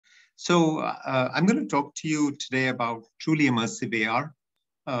I'm going to talk to you today about truly immersive AR,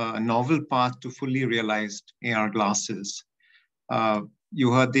 a novel path to fully realized AR glasses.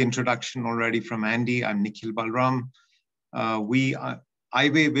 You heard the introduction already from Andy. I'm Nikhil Balram.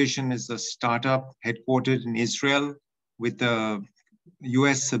 EyeWay Vision is a startup headquartered in Israel with a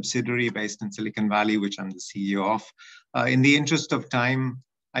US subsidiary based in Silicon Valley, which I'm the CEO of. In the interest of time,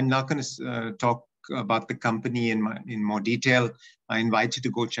 I'm not going to talk about the company in more detail. I invite you to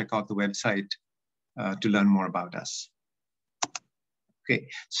go check out the website to learn more about us. Okay,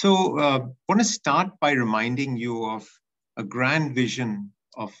 so I want to start by reminding you of a grand vision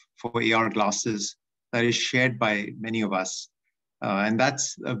for AR glasses that is shared by many of us. And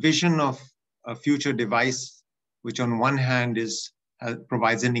that's a vision of a future device, which on one hand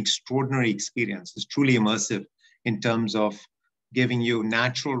provides an extraordinary experience. It's truly immersive in terms of giving you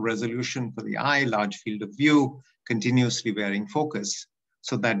natural resolution for the eye, large field of view, continuously varying focus,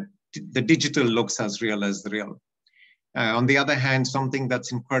 so that the digital looks as real as the real. On the other hand, something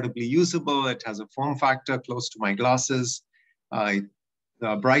that's incredibly usable. It has a form factor close to my glasses,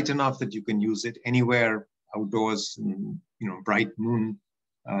 bright enough that you can use it anywhere, outdoors, in, bright moon,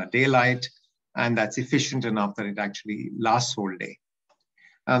 daylight, and that's efficient enough that it actually lasts all day.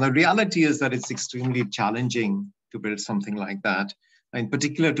 The reality is that it's extremely challenging to build something like that, in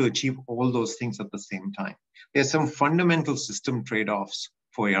particular to achieve all those things at the same time. There's some fundamental system trade-offs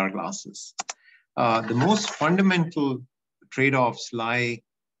for AR glasses. The most fundamental trade-offs lie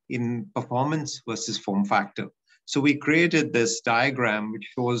in performance versus form factor. So we created this diagram which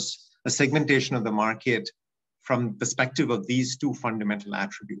shows a segmentation of the market from the perspective of these two fundamental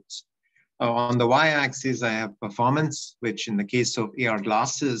attributes. On the y-axis, I have performance, which in the case of AR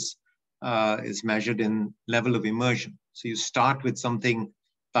glasses is measured in level of immersion. So you start with something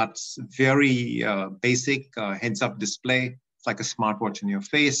that's very basic, heads-up display. It's like a smartwatch in your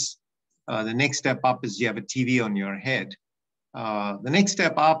face. The next step up is you have a TV on your head. The next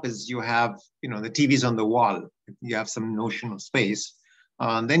step up is you have, the TV's on the wall. You have some notion of space.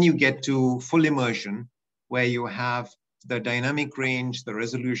 Then you get to full immersion, where you have the dynamic range, the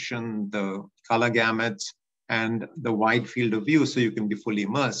resolution, the color gamut, and the wide field of view, so you can be fully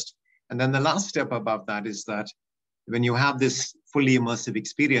immersed. And then the last step above that is that when you have this fully immersive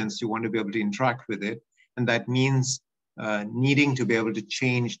experience, you want to be able to interact with it. And that means needing to be able to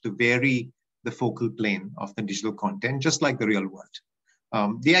change to vary the focal plane of the digital content, just like the real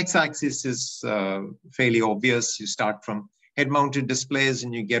world. The x-axis is fairly obvious. You start from head-mounted displays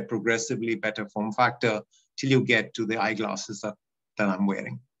and you get progressively better form factor till you get to the eyeglasses that I'm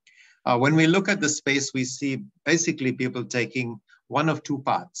wearing. When we look at the space, we see basically people taking one of two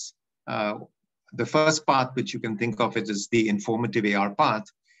paths. The first path, which you can think of it as the informative AR path,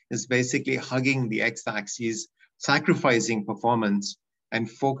 is basically hugging the x-axis, sacrificing performance,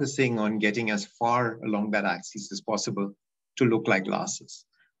 and focusing on getting as far along that axis as possible to look like glasses.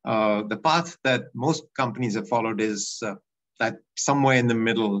 The path that most companies have followed is that somewhere in the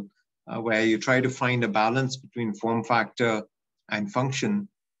middle, where you try to find a balance between form factor and function.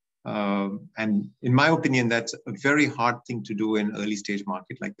 And in my opinion, that's a very hard thing to do in an early stage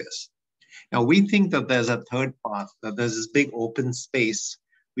market like this. Now, we think that there's a third path, that there's this big open space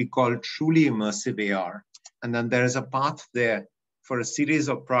we call truly immersive AR. And then there is a path there for a series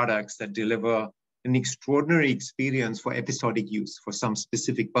of products that deliver an extraordinary experience for episodic use for some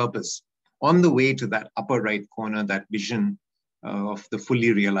specific purpose on the way to that upper right corner, that vision of the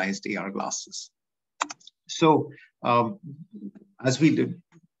fully realized AR glasses. So as we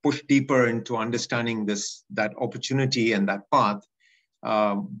push deeper into understanding that opportunity and that path,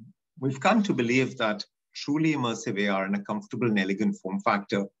 we've come to believe that truly immersive AR in a comfortable and elegant form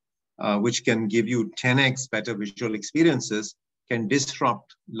factor, which can give you 10x better visual experiences, can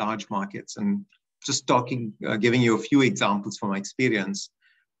disrupt large markets. And just giving you a few examples from my experience,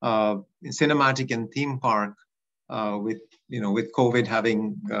 in cinematic and theme park, with COVID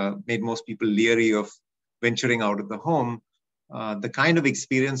having made most people leery of venturing out of the home, the kind of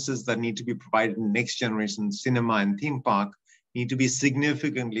experiences that need to be provided in next generation cinema and theme park need to be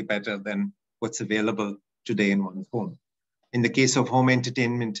significantly better than what's available today in one's home. In the case of home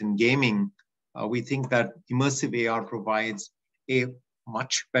entertainment and gaming, we think that immersive AR provides a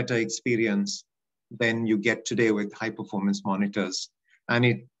much better experience than you get today with high performance monitors. And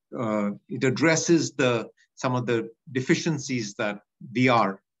it addresses some of the deficiencies that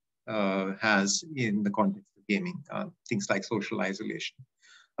VR has in the context of gaming, things like social isolation.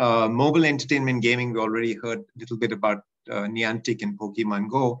 Mobile entertainment gaming, we already heard a little bit about Niantic and Pokemon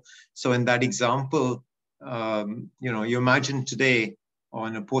Go. So in that example, you imagine today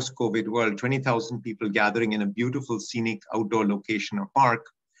on a post-COVID world, 20,000 people gathering in a beautiful scenic outdoor location or park,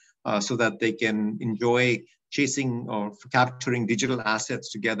 so that they can enjoy chasing or capturing digital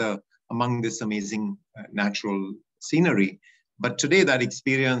assets together among this amazing natural scenery. But today that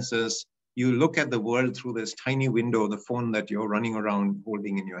experience is you look at the world through this tiny window, the phone that you're running around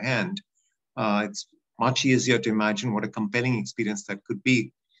holding in your hand. It's much easier to imagine what a compelling experience that could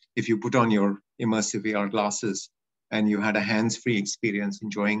be if you put on your immersive AR glasses and you had a hands-free experience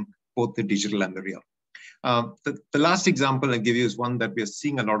enjoying both the digital and the real. The last example I give you is one that we are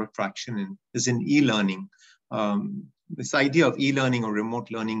seeing a lot of traction in, is in e-learning. This idea of e-learning or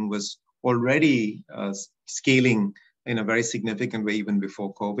remote learning was already scaling in a very significant way even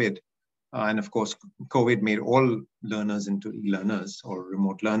before COVID. And of course, COVID made all learners into e-learners or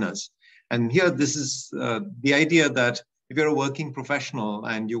remote learners. And here, this is the idea that if you're a working professional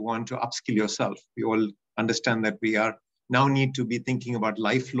and you want to upskill yourself, we all understand that we are now need to be thinking about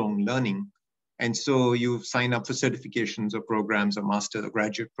lifelong learning. And so you sign up for certifications or programs or master or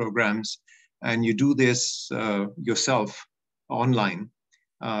graduate programs, and you do this yourself online.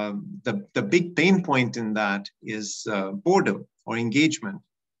 The big pain point in that is boredom or engagement.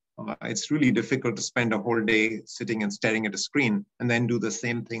 It's really difficult to spend a whole day sitting and staring at a screen and then do the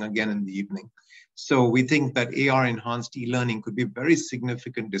same thing again in the evening. So we think that AR enhanced e-learning could be a very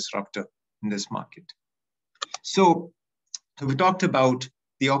significant disruptor in this market. So we talked about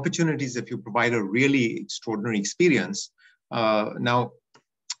the opportunities if you provide a really extraordinary experience.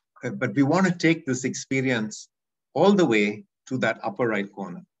 But we want to take this experience all the way to that upper right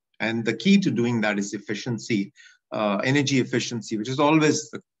corner. And the key to doing that is efficiency, energy efficiency, which is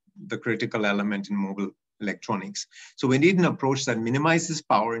always the critical element in mobile electronics. So we need an approach that minimizes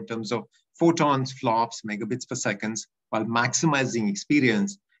power in terms of photons, flops, megabits per second, while maximizing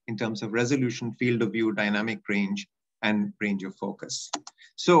experience in terms of resolution, field of view, dynamic range, and range of focus.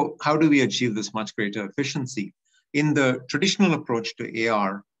 So how do we achieve this much greater efficiency? In the traditional approach to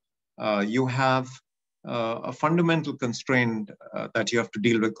AR, you have a fundamental constraint that you have to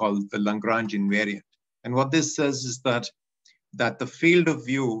deal with called the Lagrange invariant. And what this says is that the field of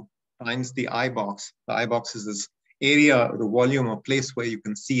view times the eye box is this area, the volume or place where you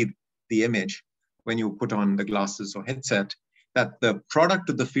can see the image when you put on the glasses or headset, that the product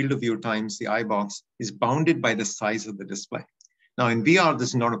of the field of view times the eye box is bounded by the size of the display. Now in VR, this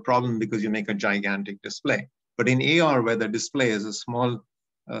is not a problem because you make a gigantic display. But in AR, where the display is a small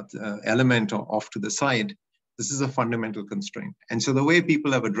element off to the side, this is a fundamental constraint. And so the way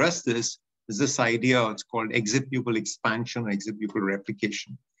people have addressed this is this idea, it's called exit pupil expansion or exit pupil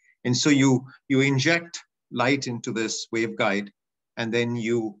replication. And so you inject light into this waveguide, and then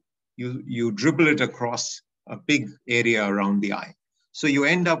you dribble it across a big area around the eye. So you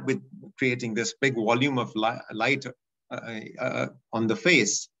end up with creating this big volume of light on the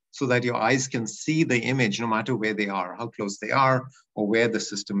face so that your eyes can see the image no matter where they are, how close they are, or where the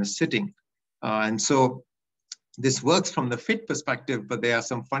system is sitting. And so this works from the fit perspective, but there are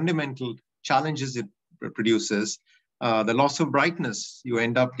some fundamental challenges it produces. The loss of brightness, you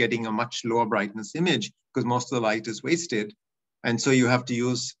end up getting a much lower brightness image because most of the light is wasted. And so you have to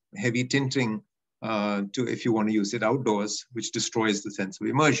use heavy tinting if you want to use it outdoors, which destroys the sense of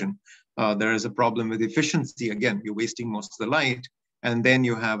immersion. There is a problem with efficiency. Again, you're wasting most of the light. And then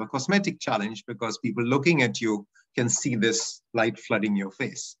you have a cosmetic challenge because people looking at you can see this light flooding your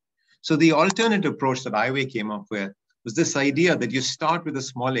face. So the alternate approach that EyeWay came up with was this idea that you start with a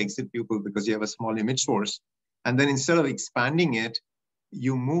small exit pupil because you have a small image source. And then instead of expanding it,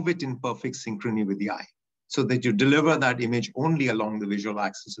 you move it in perfect synchrony with the eye so that you deliver that image only along the visual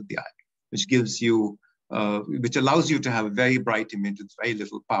axis of the eye, which gives you, which allows you to have a very bright image with very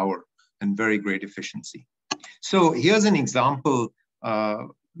little power and very great efficiency. So here's an example.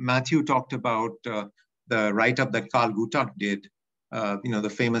 Matthew talked about the write-up that Karl Guttag did.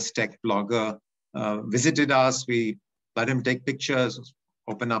 The famous tech blogger visited us. We let him take pictures,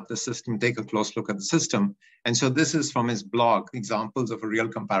 open up the system, take a close look at the system. And so this is from his blog, examples of a real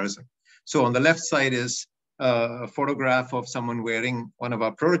comparison. So on the left side is a photograph of someone wearing one of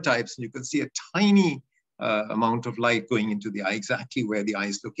our prototypes. And you can see a tiny amount of light going into the eye, exactly where the eye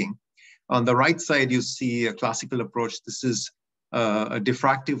is looking. On the right side, you see a classical approach. This is a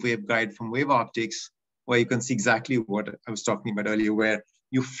diffractive waveguide from Wave Optics, where you can see exactly what I was talking about earlier, where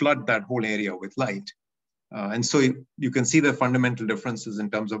you flood that whole area with light. And so you can see the fundamental differences in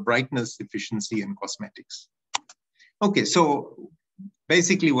terms of brightness, efficiency, and cosmetics. Okay, so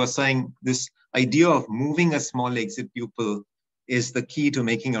basically we're saying this idea of moving a small exit pupil is the key to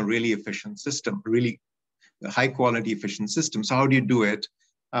making a really efficient system, really high quality efficient system. So how do you do it?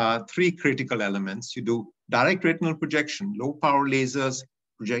 Three critical elements. You do direct retinal projection, low power lasers,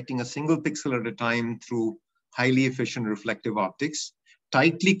 projecting a single pixel at a time through highly efficient reflective optics.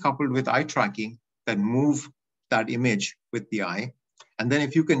 tightly coupled with eye tracking that move that image with the eye. And then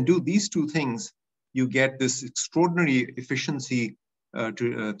if you can do these two things, you get this extraordinary efficiency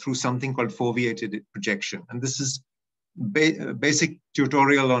through something called foveated projection. And this is basic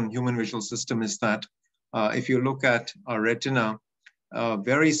tutorial on human visual system is that if you look at our retina, a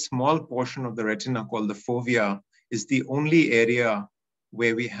very small portion of the retina called the fovea is the only area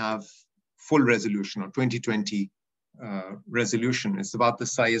where we have full resolution or 2020 resolution. It's about the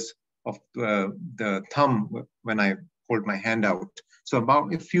size of the thumb when I hold my hand out. So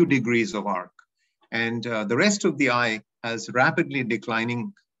about a few degrees of arc. And the rest of the eye has rapidly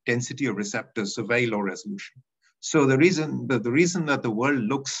declining density of receptors, so very low resolution. So the reason that the world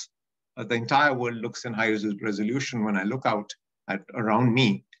looks, the entire world looks in high resolution when I look out at around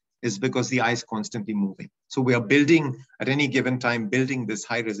me is because the eye is constantly moving. So we are building, at any given time, building this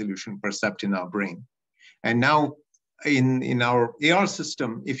high resolution percept in our brain. And now in our AR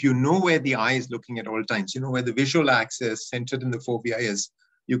system, if you know where the eye is looking at all times, you know where the visual axis centered in the fovea is,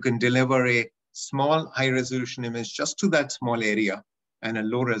 you can deliver a small high resolution image just to that small area and a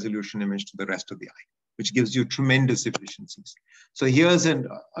low resolution image to the rest of the eye, which gives you tremendous efficiencies. So here's an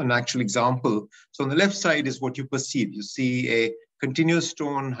actual example. So on the left side is what you perceive. You see a continuous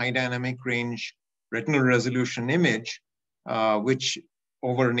tone, high dynamic range, retinal resolution image, which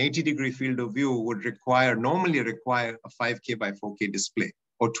over an 80-degree field of view would normally require a 5K by 4K display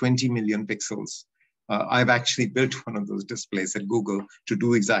or 20 million pixels. I've actually built one of those displays at Google to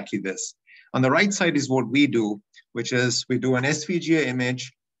do exactly this. On the right side is what we do, which is we do an SVGA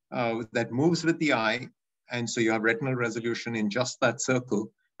image that moves with the eye. And so you have retinal resolution in just that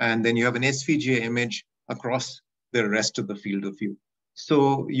circle. And then you have an SVGA image across the rest of the field of view.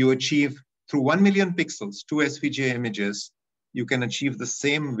 So you achieve through 1 million pixels, 2 SVGA images, you can achieve the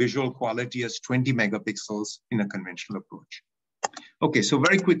same visual quality as 20 megapixels in a conventional approach. Okay, so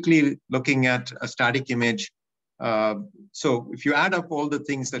very quickly looking at a static image. So if you add up all the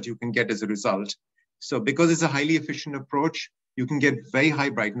things that you can get as a result, so because it's a highly efficient approach, you can get very high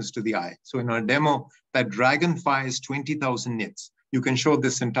brightness to the eye. So in our demo, that dragonfly is 20,000 nits. You can show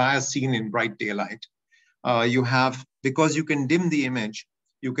this entire scene in bright daylight. Because you can dim the image,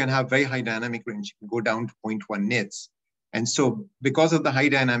 you can have very high dynamic range. You can go down to 0.1 nits. And so because of the high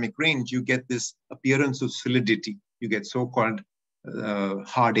dynamic range, you get this appearance of solidity. You get so-called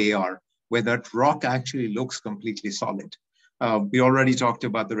hard AR, where that rock actually looks completely solid. We already talked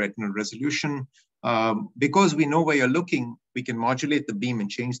about the retinal resolution. Because we know where you're looking, we can modulate the beam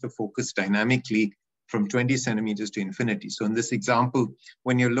and change the focus dynamically from 20 centimeters to infinity. So in this example,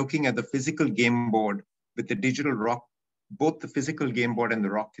 when you're looking at the physical game board with the digital rock, both the physical game board and the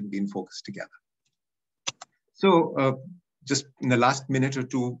rock can be in focus together. So just in the last minute or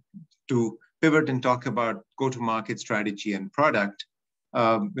two to pivot and talk about go-to-market strategy and product,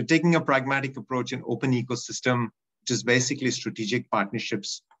 we're taking a pragmatic approach in open ecosystem, which is basically strategic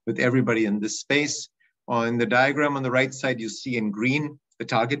partnerships with everybody in this space. On the diagram on the right side, you see in green the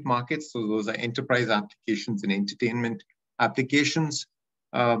target markets. So those are enterprise applications and entertainment applications.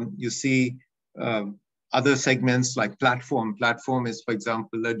 You see other segments like platform. Platform is, for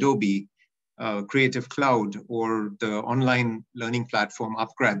example, Adobe, Creative Cloud, or the online learning platform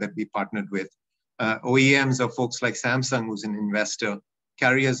Upgrad that we partnered with. OEMs are folks like Samsung, who's an investor.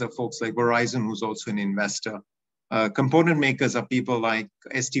 Carriers are folks like Verizon, who's also an investor. Component makers are people like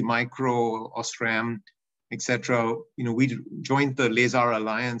ST Micro, Osram, etc. You know, we joined the Laser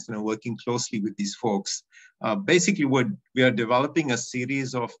Alliance and are working closely with these folks. Basically, we are developing a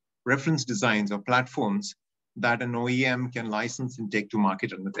series of reference designs or platforms that an OEM can license and take to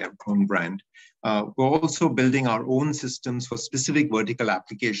market under their own brand. We're also building our own systems for specific vertical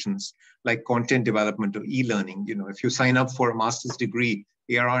applications like content development or e-learning. You know, if you sign up for a master's degree,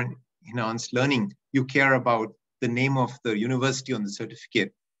 AR enhanced learning, you care about the name of the university on the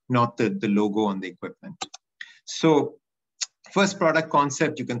certificate, not the logo on the equipment. So first product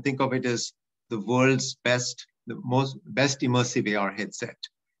concept, you can think of it as the world's best immersive AR headset.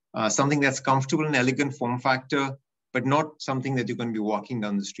 Something that's comfortable and elegant form factor, but not something that you're going to be walking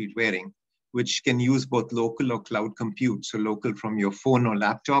down the street wearing, which can use both local or cloud compute, so local from your phone or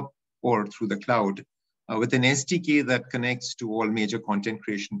laptop or through the cloud, with an SDK that connects to all major content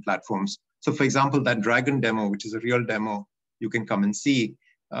creation platforms. So for example, that Dragon demo, which is a real demo you can come and see,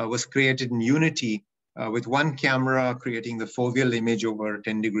 was created in Unity with one camera creating the foveal image over a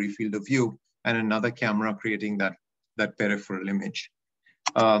 10-degree field of view and another camera creating that peripheral image.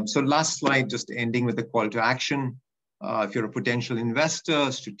 So last slide, just ending with a call to action. If you're a potential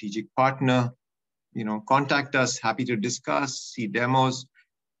investor, strategic partner, you know, contact us. Happy to discuss, see demos,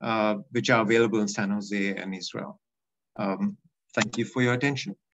 which are available in San Jose and Israel. Thank you for your attention.